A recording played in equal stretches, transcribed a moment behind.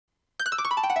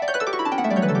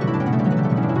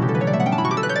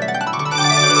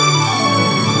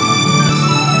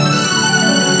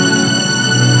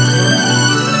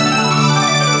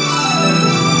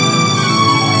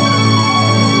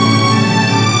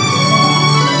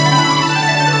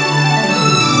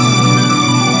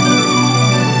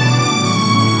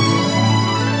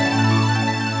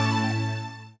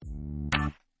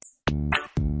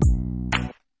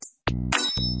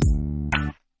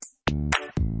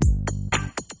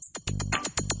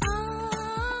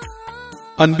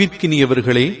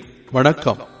அன்பிற்கினியவர்களே,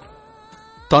 வணக்கம்.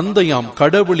 தந்தையாம்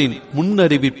கடவுளின்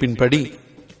முன்னறிவிப்பின்படி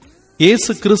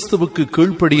இயேசு கிறிஸ்துவுக்கு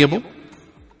கீழ்ப்படியவும்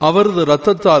அவரது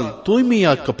இரத்தத்தால்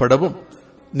தூய்மையாக்கப்படவும்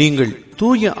நீங்கள்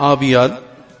தூய ஆவியால்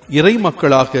இறை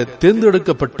மக்களாக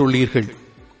தேர்ந்தெடுக்கப்பட்டுள்ளீர்கள்.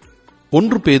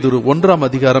 1 பேதுரு 1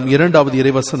 அதிகாரம் 2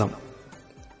 இறைவசனம்.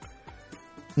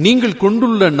 நீங்கள்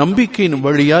கொண்டுள்ள நம்பிக்கையின்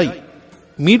வழியாய்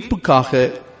மீட்புக்காக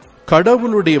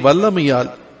கடவுளுடைய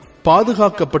வல்லமையால்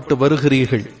பாதுகாக்கப்பட்டு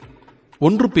வருகிறீர்கள்.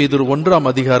 1 பேதுரு 1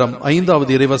 அதிகாரம்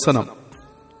 5 இறைவசனம்.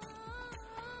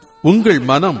 உங்கள்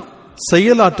மனம்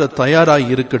செயலாற்ற தயாராய்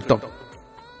இருக்கட்டும்,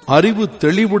 அறிவு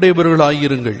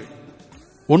தெளிவுடையவர்களாயிருங்கள்.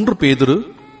 1 பேதுரு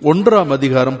 1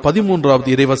 அதிகாரம் 13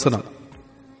 இறைவசனம்.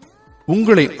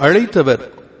 உங்களை அழைத்தவர்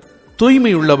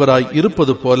தூய்மையுள்ளவராய்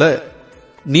இருப்பது போல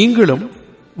நீங்களும்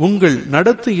உங்கள்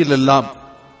நடத்தையிலெல்லாம்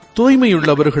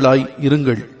தூய்மையுள்ளவர்களாய்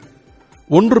இருங்கள்.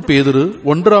 1 பேதுரு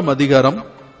 1 அதிகாரம்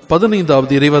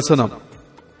 15 இறைவசனம்.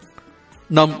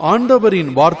 நம் ஆண்டவரின்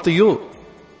வார்த்தையோ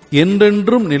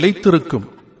என்றென்றும் நிலைத்திருக்கும்.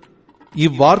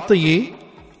 இவ்வார்த்தையே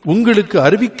உங்களுக்கு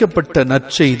அறிவிக்கப்பட்ட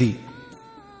நற்செய்தி.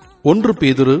 1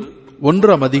 பேதுரு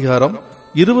 1 அதிகாரம்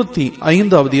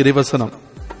 25 இறைவசனம்.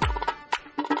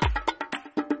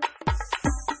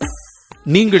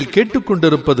 நீங்கள்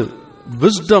கேட்டுக்கொண்டிருப்பது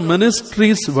விஸ்டம்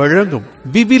மினிஸ்ட்ரீஸ் வழங்கும்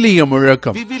விவிலிய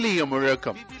முழக்கம்.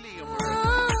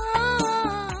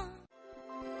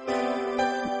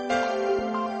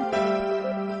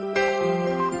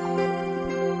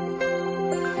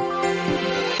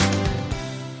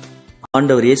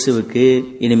 ஆண்டவர் இயேசுவுக்கு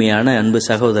இனிமையான அன்பு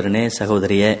சகோதரனே,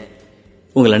 சகோதரியே,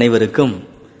 உங்கள் அனைவருக்கும்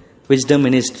விஸ்டம்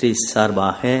மினிஸ்ட்ரிஸ்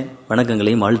சார்பாக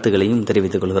வணக்கங்களையும் வாழ்த்துக்களையும்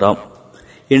தெரிவித்துக் கொள்கிறோம்.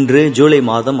 இன்று ஜூலை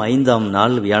மாதம் 5ஆம்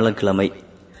நாள் வியாழக்கிழமை.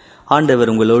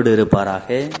 ஆண்டவர் உங்களோடு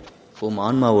இருப்பாராக, உம்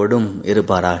ஆன்மாவோடும்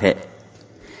இருப்பாராக.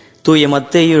 தூய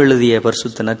மத்தேயு எழுதிய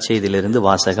பரிசுத்த நற்செய்தியிலிருந்து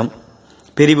வாசகம்.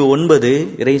 பிரிவு 9,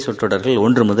 இறை சொற்றொடர்கள்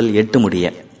 1 முதல் 8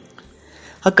 முடிய.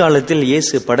 அக்காலத்தில்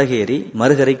இயேசு படகேறி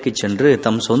மறுகரைக்கு சென்று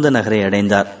தம் சொந்த நகரை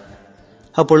அடைந்தார்.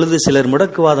 அப்பொழுது சிலர்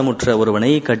முடக்குவாதமுற்ற ஒருவனை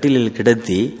கட்டிலில்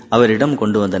கிடத்தி அவரிடம்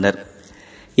கொண்டு வந்தனர்.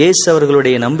 இயேசு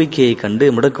அவர்களுடைய நம்பிக்கையை கண்டு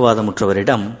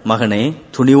முடக்குவாதமுற்றவரிடம், மகனே,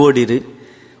 துணிவோடிரு,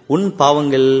 உன்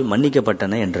பாவங்கள்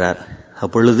மன்னிக்கப்பட்டன என்றார்.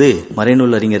 அப்பொழுது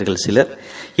மறைநூல் அறிஞர்கள் சிலர்,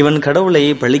 இவன் கடவுளை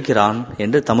பழிக்கிறான்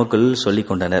என்று தமக்குள் சொல்லிக்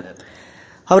கொண்டனர்.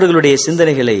 அவர்களுடைய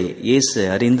சிந்தனைகளை இயேசு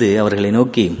அறிந்து அவர்களை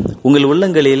நோக்கி, உங்கள்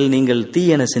உள்ளங்களில் நீங்கள்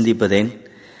தீயென சிந்திப்பதேன்?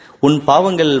 உன்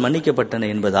பாவங்கள் மன்னிக்கப்பட்டன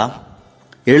என்பதா,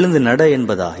 எழுந்து நட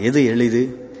என்பதா? எது எளிது?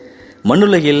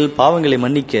 மண்ணுலகில் பாவங்களை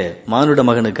மன்னிக்க மானுட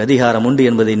மகனுக்கு அதிகாரம் உண்டு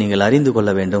என்பதை நீங்கள் அறிந்து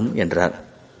கொள்ள வேண்டும் என்றார்.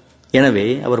 எனவே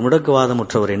அவர்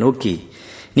முடக்குவாதமுற்றவரை நோக்கி,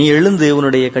 நீ எழுந்து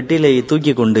உன்னுடைய கட்டிலை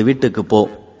தூக்கி கொண்டு வீட்டுக்கு போ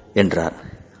என்றார்.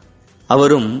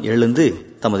 அவரும் எழுந்து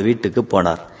தமது வீட்டுக்கு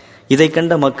போனார். இதை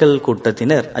கண்ட மக்கள்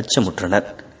கூட்டத்தினர் அச்சமுற்றனர்.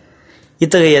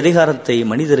 இத்தகைய அதிகாரத்தை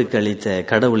மனிதருக்கு அளித்த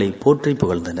கடவுளை போற்றி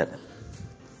புகழ்ந்தனர்.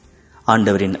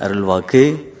 ஆண்டவரின் அருள்வாக்கு.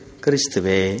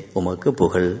 கிறிஸ்துவே உமக்கு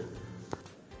புகழ்.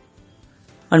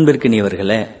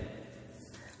 அன்பிற்கினியவர்களே,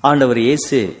 ஆண்டவர்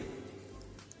இயேசு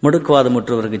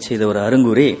முடக்குவாதமுற்றவருக்கு செய்த ஒரு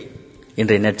அருங்குறி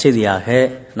இன்றைய நற்செய்தியாக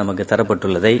நமக்கு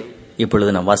தரப்பட்டுள்ளதை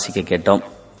இப்பொழுது நாம் வாசிக்க கேட்டோம்.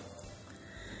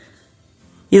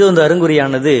 இது அந்த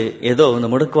அருங்குறியானது ஏதோ இந்த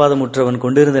முடக்குவாதமுற்றவன்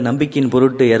கொண்டிருந்த நம்பிக்கையின்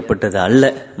பொருட்டு ஏற்பட்டது அல்ல.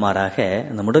 மாறாக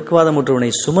அந்த முடக்குவாதமுற்றவனை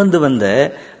சுமந்து வந்த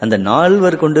அந்த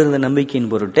 4 கொண்டிருந்த நம்பிக்கையின்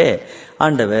பொருட்டே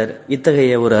ஆண்டவர்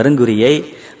இத்தகைய ஒரு அருங்குறியை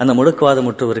அந்த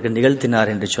முடக்குவாதமுற்றவருக்கு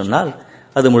நிகழ்த்தினார் என்று சொன்னால்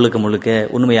அது முழுக்க முழுக்க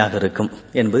உண்மையாக இருக்கும்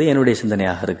என்பது என்னுடைய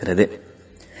சிந்தனையாக இருக்கிறது.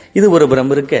 இது ஒரு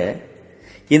புறம் இருக்க,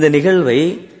 இந்த நிகழ்வை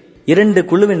 2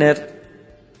 குழுவினர்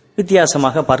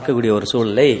வித்தியாசமாக பார்க்கக்கூடிய ஒரு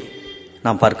சூழலை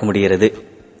நாம் பார்க்க முடிகிறது.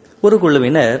 ஒரு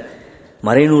குழுவினர்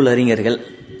மறைநூல் அறிஞர்கள்,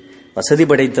 வசதி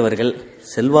படைத்தவர்கள்,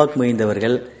 செல்வாக்கு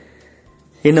மிகுந்தவர்கள்,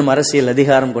 இன்னும் அரசியல்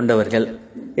அதிகாரம் கொண்டவர்கள்,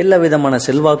 எல்லா விதமான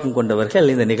செல்வாக்கும் கொண்டவர்கள்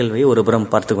இந்த நிகழ்வை ஒரு புறம்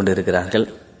பார்த்து கொண்டிருக்கிறார்கள்.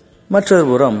 மற்றொரு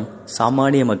புறம்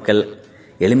சாமானிய மக்கள்,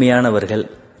 எளிமையானவர்கள்,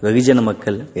 வெகுஜன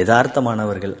மக்கள்,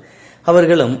 யதார்த்தமானவர்கள்,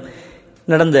 அவர்களும்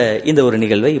நடந்த இந்த ஒரு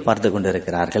நிகழ்வை பார்த்து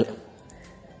கொண்டிருக்கிறார்கள்.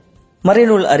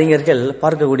 மறைநூல் அறிஞர்கள்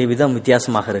பார்க்கக்கூடிய விதம்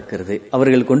வித்தியாசமாக இருக்கிறது.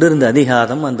 அவர்கள் கொண்டிருந்த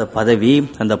அதிகாரம், அந்த பதவி,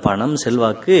 அந்த பணம்,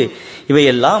 செல்வாக்கு,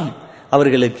 இவையெல்லாம்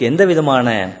அவர்களுக்கு எந்த விதமான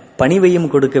பணிவையும்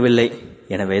கொடுக்கவில்லை.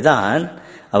 எனவேதான்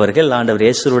அவர்கள் ஆண்டவர்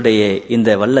இயேசுடைய இந்த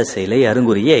வல்ல செயலை,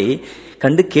 அருங்குறியை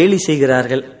கண்டு கேலி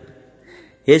செய்கிறார்கள்.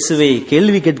 இயேசுவை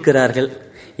கேள்வி கேட்கிறார்கள்.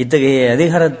 இத்தகைய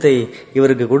அதிகாரத்தை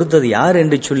இவருக்கு கொடுத்தது யார்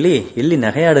என்று சொல்லி எள்ளி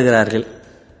நகையாடுகிறார்கள்.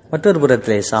 மற்றொரு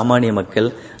புறத்திலே சாமானிய மக்கள்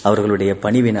அவர்களுடைய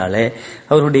பணிவினாலே,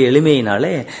 அவர்களுடைய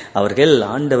எளிமையினாலே அவர்கள்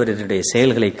ஆண்டவருடைய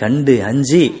செயல்களை கண்டு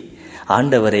அஞ்சி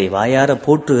ஆண்டவரை வாயார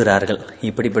போற்றுகிறார்கள்.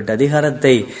 இப்படிப்பட்ட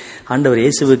அதிகாரத்தை ஆண்டவர்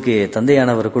இயேசுவுக்கு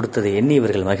தந்தையானவர் கொடுத்ததை எண்ணி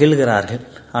இவர்கள் மகிழ்கிறார்கள்.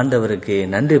 ஆண்டவருக்கு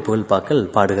நன்றி புகழ்பாக்கள்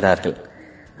பாடுகிறார்கள்.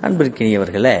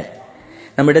 அன்பிற்கினியவர்களே,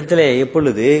 நம்மிடத்தில்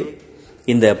எப்பொழுது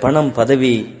இந்த பணம்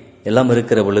பதவி எல்லாம்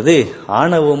இருக்கிற பொழுது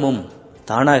ஆணவமும்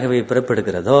தானாகவே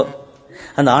பிறப்பெடுக்கிறதோ,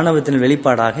 அந்த ஆணவத்தின்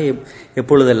வெளிப்பாடாக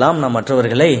எப்பொழுதெல்லாம் நாம்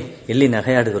மற்றவர்களை எள்ளி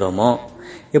நகையாடுகிறோமோ,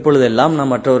 எப்பொழுதெல்லாம்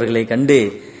நாம் மற்றவர்களை கண்டு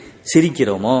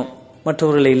சிரிக்கிறோமோ,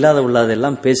 மற்றவர்களை இல்லாத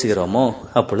உள்ளதெல்லாம் பேசுகிறோமோ,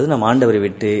 அப்பொழுது நாம் ஆண்டவரை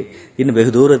விட்டு இன்னும்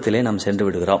வெகு தூரத்திலே நாம் சென்று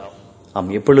விடுகிறோம்.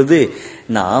 எப்பொழுது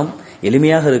நாம்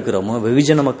எளிமையாக இருக்கிறோமோ,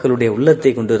 வெகுஜன மக்களுடைய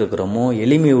உள்ளத்தை கொண்டு இருக்கிறோமோ,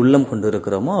 எளிமை உள்ளம் கொண்டு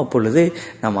இருக்கிறோமோ, அப்பொழுது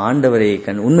நாம் ஆண்டவரை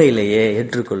உண்மையிலேயே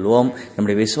ஏற்றுக்கொள்வோம்.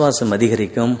 நம்முடைய விசுவாசம்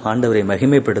அதிகரிக்கும், ஆண்டவரை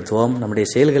மகிமைப்படுத்துவோம், நம்முடைய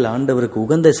செயல்கள் ஆண்டவருக்கு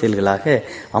உகந்த செயல்களாக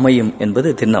அமையும்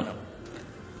என்பது திண்ணம்.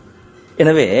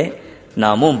 எனவே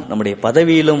நாமும் நம்முடைய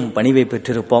பதவியிலும் பணிவை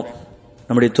பெற்றிருப்போம்,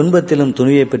 நம்முடைய துன்பத்திலும்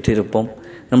துணிவை பெற்றிருப்போம்,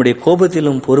 நம்முடைய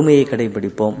கோபத்திலும் பொறுமையை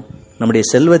கடைபிடிப்போம், நம்முடைய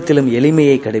செல்வத்திலும்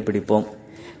எளிமையை கடைபிடிப்போம்,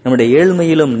 நம்முடைய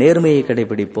ஏழ்மையிலும் நேர்மையை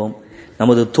கடைபிடிப்போம்,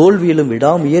 நமது தோல்வியிலும்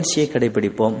விடாமுயற்சியை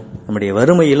கடைபிடிப்போம், நம்முடைய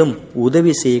வறுமையிலும்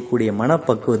உதவி செய்யக்கூடிய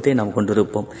மனப்பக்குவத்தை நாம்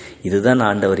கொண்டிருப்போம். இதுதான்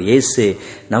ஆண்டவர் இயேசு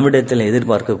நம்மிடத்தில்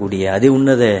எதிர்பார்க்கக்கூடிய அதி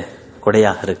உன்னத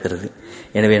கொடையாக இருக்கிறது.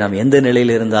 எனவே நாம் எந்த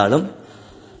நிலையில் இருந்தாலும்,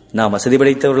 நாம் வசதி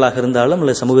படைத்தவர்களாக இருந்தாலும்,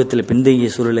 அல்லது சமூகத்தில்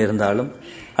பின்தங்கிய சூழலில் இருந்தாலும்,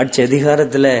 ஆட்சி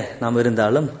அதிகாரத்தில் நாம்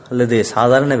இருந்தாலும், அல்லது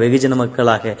சாதாரண வெகுஜன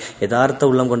மக்களாக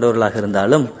யதார்த்த உள்ளம் கொண்டவர்களாக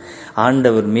இருந்தாலும்,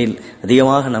 ஆண்டவர் மேல்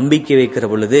அதிகமாக நம்பிக்கை வைக்கிற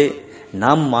பொழுது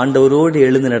நாம் ஆண்டவரோடு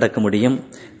எழுந்து நடக்க முடியும்.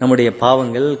 நம்முடைய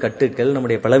பாவங்கள், கட்டுக்கள்,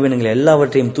 நம்முடைய பலவீனங்கள்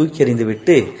எல்லாவற்றையும் தூக்கி எறிந்து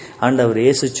விட்டு ஆண்டவர்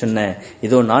இயேசு சொன்ன,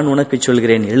 இதோ நான் உனக்கு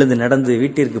சொல்கிறேன், எழுந்து நடந்து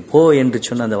வீட்டிற்கு போ என்று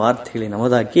சொன்ன அந்த வார்த்தைகளை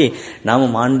நமதாக்கி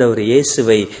நாமும் ஆண்டவர்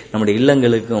இயேசுவை நம்முடைய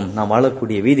இல்லங்களுக்கும் நாம்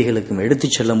வாழக்கூடிய வீதிகளுக்கும்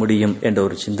எடுத்துச் செல்ல முடியும் என்ற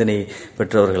ஒரு சிந்தனை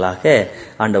பெற்றவர்களாக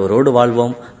ஆண்டவரோடு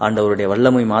வாழ்வோம். ஆண்டவருடைய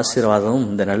வல்லமையும் ஆசீர்வாதமும்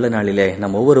இந்த நல்ல நாளிலே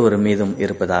நம் ஒவ்வொருவரும் மீதும்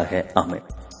இருப்பதாக. ஆமென்.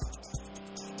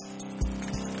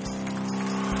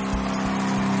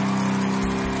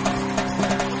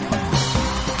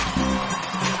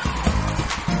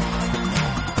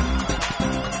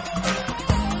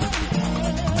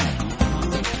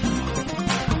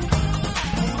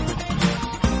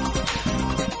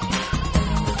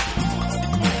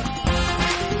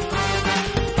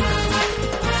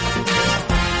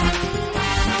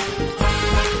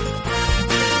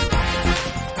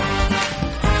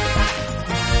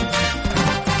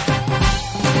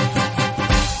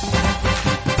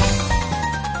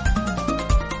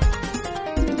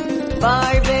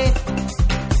 வாழ்வே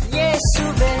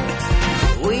இயேசுவே,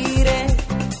 உயிரே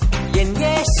என்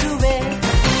இயேசுவே,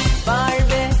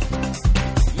 வாழ்வே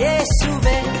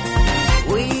இயேசுவே,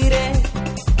 உயிரே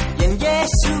என்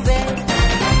இயேசுவே.